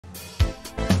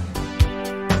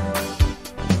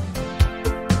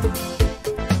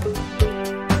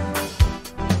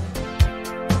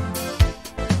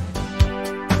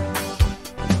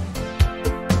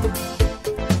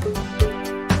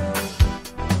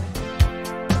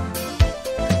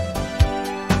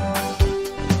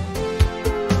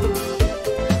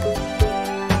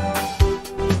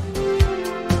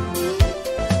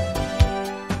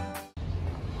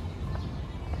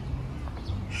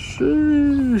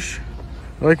Whoosh.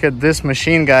 Look at this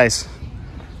machine, guys.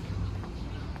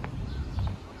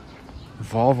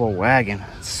 Volvo Wagon.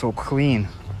 It's so clean.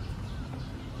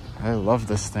 I love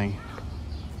this thing.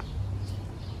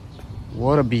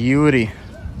 What a beauty.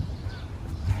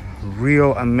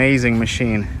 Real amazing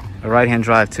machine. A right-hand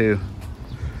drive too.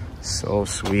 So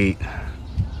sweet.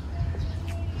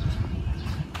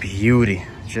 Beauty.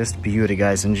 Just beauty,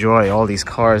 guys. Enjoy all these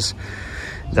cars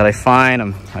that I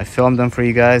find. I filmed them for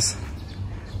you guys.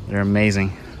 They're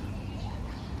amazing.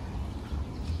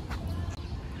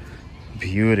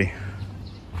 Beauty.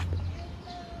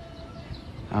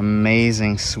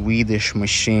 Amazing Swedish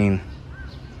machine.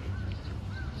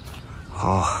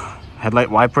 Oh,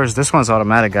 headlight wipers. This one's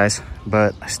automatic, guys,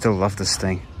 but I still love this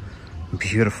thing.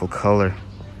 Beautiful color.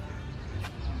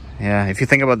 Yeah, if you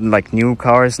think about like new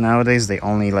cars nowadays,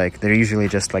 they're usually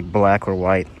just like black or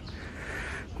white.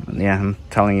 Yeah, I'm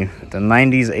telling you, the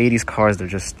 90s, 80s cars, they're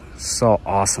just so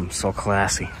awesome, so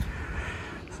classy.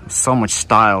 So much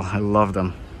style. I love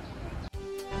them.